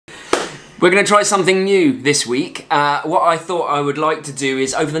We're going to try something new this week. What I thought I would like to do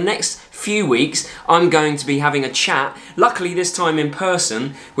is, over the next few weeks, I'm going to be having a chat, luckily this time in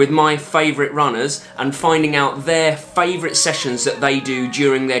person, with my favourite runners and finding out their favourite sessions that they do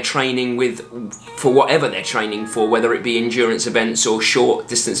during their training for whatever they're training for, whether it be endurance events or short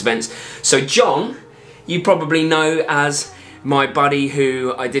distance events. So John, you probably know as my buddy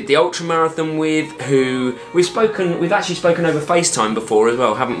who I did the ultra marathon with, who we've actually spoken over FaceTime before as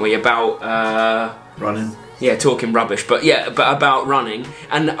well, haven't we, about running. Yeah, talking rubbish, but about running.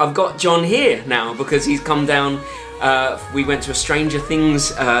 And I've got John here now because he's come down. We went to a Stranger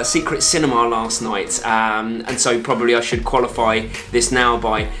Things secret cinema last night, and so probably I should qualify this now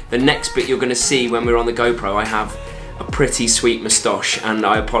by the next bit you're going to see when we're on the GoPro. I have a pretty sweet moustache, and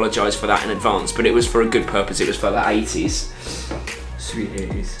I apologise for that in advance, but it was for a good purpose. It was for the 80s. Sweet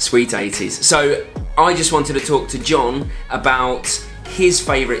 80s. Sweet 80s. So I just wanted to talk to John about his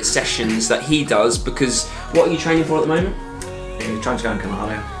favourite sessions that he does, because what are you training for at the moment?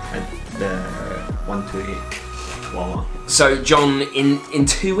 Connolly at the 128 Wawa. So John, in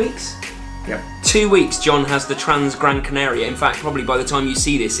 2 weeks? Yep. 2 weeks John has the Trans Gran Canaria. In fact, probably by the time you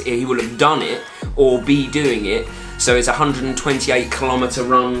see this, he will have done it or be doing it. So it's a 128-kilometre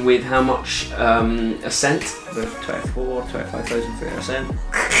run with how much ascent? About 25,000 feet ascent.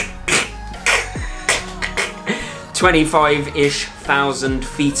 25-ish thousand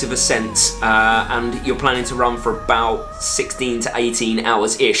feet of ascent, and you're planning to run for about 16 to 18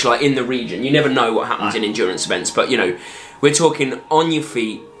 hours-ish, like in the region. You never know what happens in endurance events, but you know, we're talking on your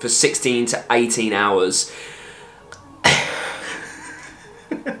feet for 16 to 18 hours.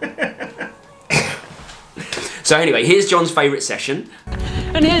 So anyway, here's John's favourite session.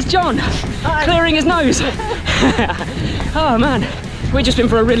 And here's John, clearing his nose. Oh man, we've just been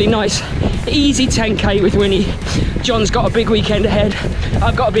for a really nice, easy 10K with Winnie. John's got a big weekend ahead.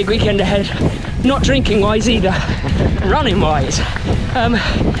 I've got a big weekend ahead. Not drinking wise either, running wise.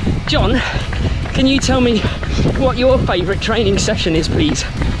 John, can you tell me what your favourite training session is, please?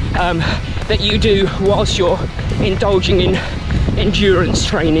 That you do whilst you're indulging in endurance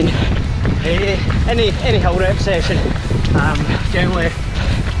training. Any hill rep session. Generally,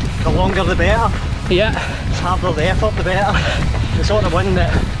 the longer the better. Yeah. The harder the effort, the better. The sort of one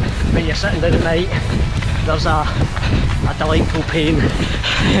that when you're sitting down at night, there's a delightful pain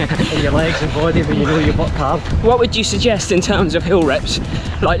in your legs and body when you know you've worked hard. What would you suggest in terms of hill reps?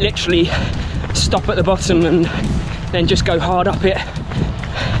 Like literally stop at the bottom and then just go hard up it?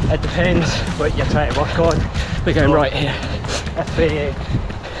 It depends what you're trying to work on. We're going right here.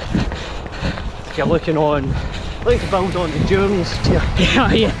 If you're looking to build on endurance,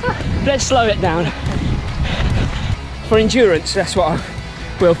 yeah. Let's slow it down. For endurance, that's what I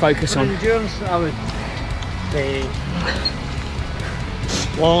will focus on. For endurance, I would say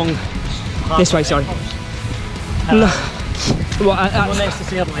long. This way, sorry. Well, not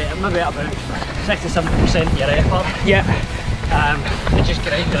necessarily, maybe about 67% of your effort. Yeah. And just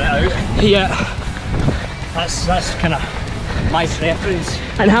grinding it out. Yeah. That's kind of my preference.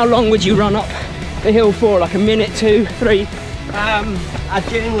 And how long would you run up the hill for? Like a minute, 2, 3? I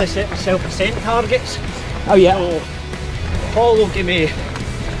generally set myself ascent targets. Oh yeah. So Paul will give me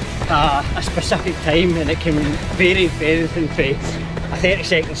a specific time, and it can vary from anything from a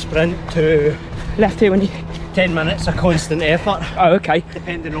 30-second sprint to left here when you 10 minutes of constant effort. Oh okay.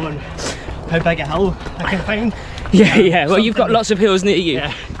 Depending on how big a hill I can find. Yeah. Well, you've got lots of hills near you.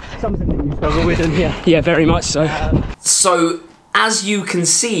 Yeah. Something that you struggle with in here. Yeah, very much so. So, as you can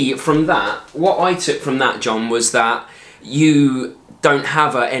see from that, what I took from that, John, was that you don't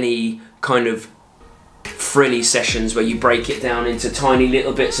have any kind of frilly sessions where you break it down into tiny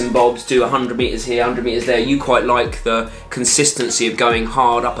little bits and bobs, do 100 metres here, 100 metres there. You quite like the consistency of going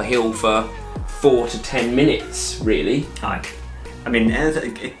hard up a hill for 4 to 10 minutes, really. Aye. I mean,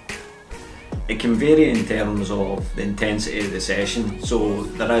 it can vary in terms of the intensity of the session, so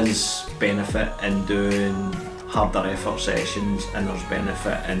there is benefit in doing harder effort sessions, and there's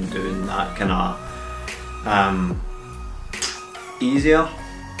benefit in doing that kind of easier,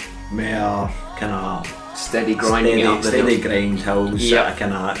 more kind of steady grinding up the hill. Steady grind hills, yeah. That are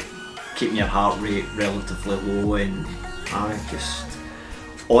kind of keeping your heart rate relatively low and just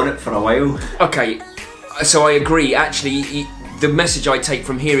on it for a while. Okay, so I agree. Actually, the message I take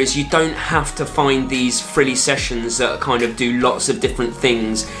from here is you don't have to find these frilly sessions that kind of do lots of different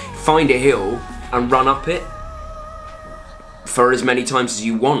things. Find a hill and run up it for as many times as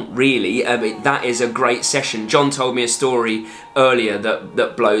you want, really. That is a great session. John told me a story earlier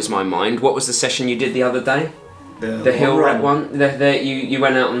that blows my mind. What was the session you did the other day? The hill rep one? You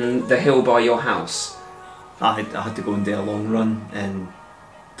went out on the hill by your house. I had to go and do a long run and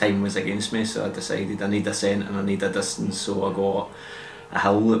time was against me, so I decided I need ascent and I need a distance, so I got a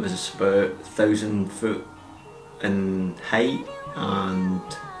hill that was about 1,000 foot in height and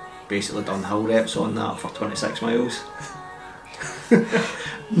basically done hill reps on that for 26 miles.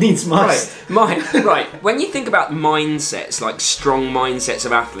 Needs must. Right. When you think about mindsets, like strong mindsets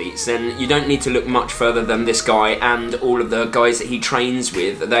of athletes, then you don't need to look much further than this guy and all of the guys that he trains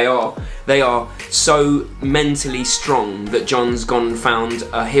with. They are so mentally strong that John's gone and found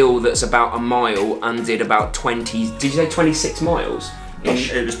a hill that's about a mile and did about 20. Did you say 26 miles?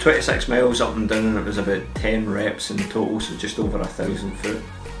 It was 26 miles up and down, and it was about 10 reps in total, so just over 1,000 foot.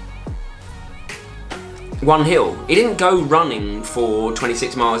 One hill. He didn't go running for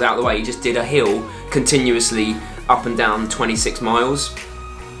 26 miles out of the way, he just did a hill continuously up and down 26 miles.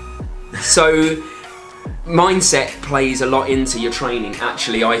 So mindset plays a lot into your training,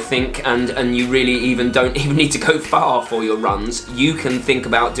 actually, I think, and you really don't even need to go far for your runs. You can think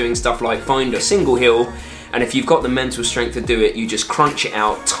about doing stuff like find a single hill, and if you've got the mental strength to do it, you just crunch it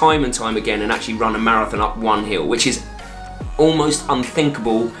out time and time again and actually run a marathon up one hill, which is almost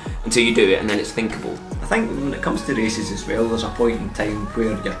unthinkable until you do it, and then it's thinkable. I think when it comes to races as well, there's a point in time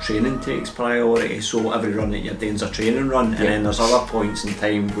where your training takes priority, so every run that you're doing is a training run, and then there's other points in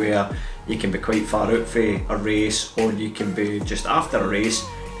time where you can be quite far out for a race, or you can be just after a race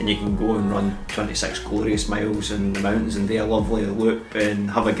and you can go and run 26 glorious miles in the mountains and do a lovely loop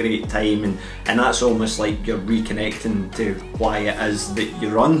and have a great time, and that's almost like you're reconnecting to why it is that you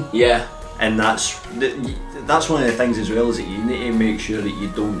run. Yeah. And that's one of the things as well, is that you need to make sure that you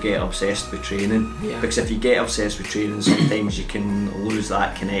don't get obsessed with training. Yeah. Because if you get obsessed with training, sometimes you can lose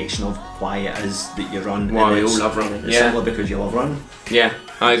that connection of why it is that you run. Why we all love running. It's simply because you love running. Yeah,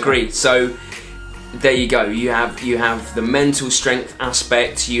 I agree. So there you go. You have the mental strength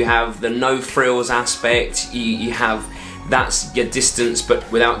aspect. You have the no frills aspect. You have that's your distance, but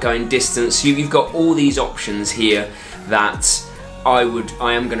without going distance. You've got all these options here that I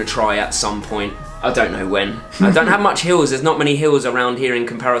am going to try at some point. I don't know when. I don't have much hills. There's not many hills around here in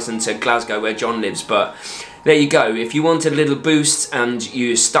comparison to Glasgow where John lives, but there you go. If you want a little boost and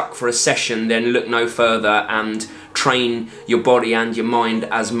you're stuck for a session, then look no further and train your body and your mind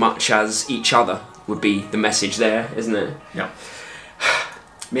as much as each other would be the message there, isn't it? Yeah.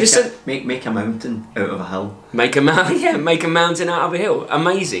 Make a mountain out of a hill. Make a mountain out of a hill.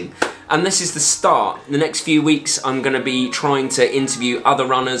 Amazing. And this is the start. The next few weeks I'm going to be trying to interview other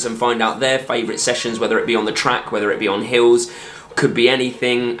runners and find out their favourite sessions, whether it be on the track, whether it be on hills, could be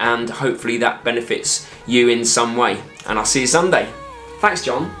anything, and hopefully that benefits you in some way. And I'll see you Sunday. Thanks,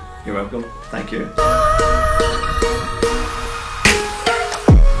 John. You're welcome. Thank you.